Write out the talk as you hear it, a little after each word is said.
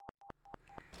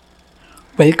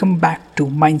Welcome back to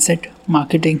Mindset,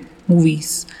 Marketing,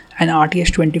 Movies, and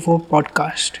RTS24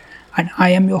 podcast. And I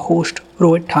am your host,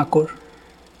 Rohit Thakur.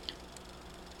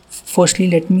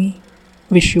 Firstly, let me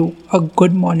wish you a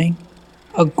good morning,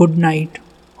 a good night,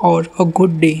 or a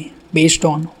good day based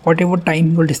on whatever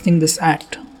time you're listening this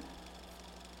at.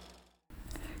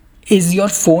 Is your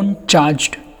phone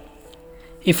charged?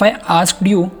 If I asked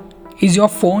you, is your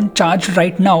phone charged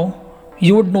right now?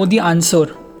 You would know the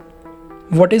answer.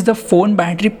 What is the phone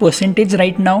battery percentage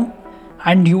right now?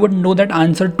 And you would know that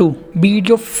answer too. Be it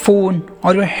your phone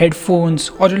or your headphones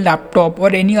or your laptop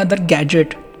or any other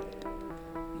gadget.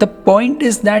 The point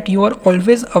is that you are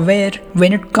always aware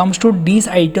when it comes to these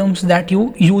items that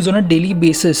you use on a daily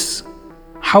basis.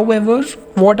 However,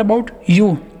 what about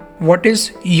you? What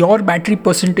is your battery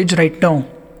percentage right now?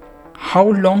 How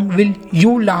long will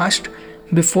you last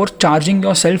before charging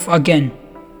yourself again?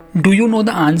 Do you know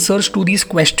the answers to these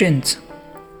questions?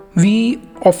 We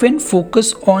often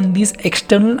focus on these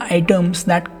external items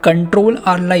that control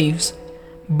our lives,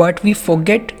 but we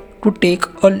forget to take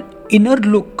an inner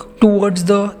look towards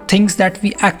the things that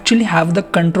we actually have the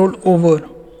control over.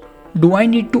 Do I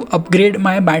need to upgrade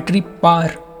my battery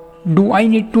power? Do I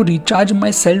need to recharge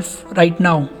myself right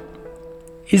now?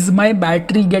 Is my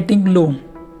battery getting low?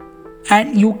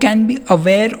 And you can be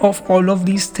aware of all of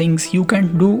these things. You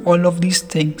can do all of these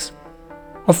things.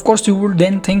 Of course, you would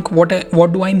then think, what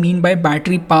do I mean by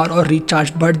battery power or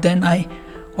recharge? But then I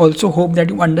also hope that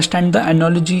you understand the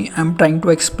analogy I'm trying to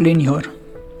explain here.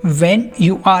 When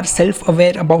you are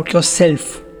self-aware about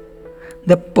yourself,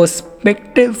 the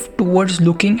perspective towards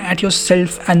looking at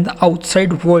yourself and the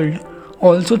outside world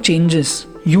also changes.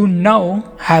 You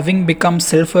now, having become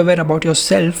self-aware about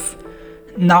yourself,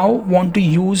 now want to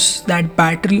use that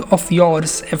battery of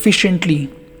yours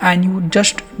efficiently, and you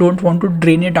just don't want to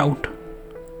drain it out.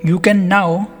 You can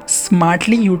now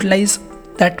smartly utilize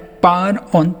that power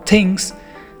on things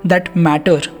that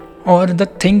matter or the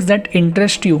things that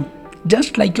interest you,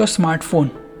 just like your smartphone.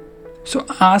 So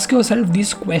ask yourself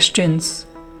these questions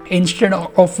instead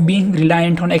of being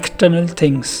reliant on external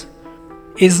things.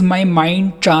 Is my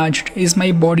mind charged? Is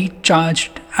my body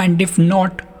charged? And if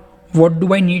not, what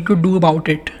do I need to do about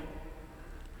it?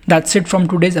 That's it from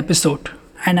today's episode.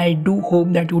 And I do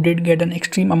hope that you did get an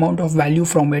extreme amount of value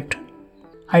from it.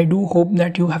 I do hope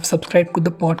that you have subscribed to the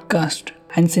podcast.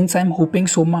 And since I'm hoping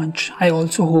so much, I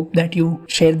also hope that you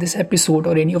share this episode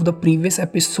or any of the previous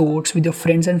episodes with your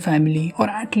friends and family, or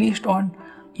at least on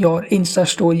your Insta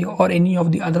story or any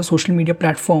of the other social media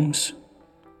platforms.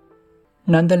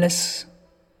 Nonetheless,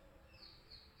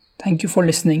 thank you for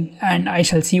listening, and I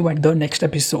shall see you at the next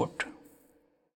episode.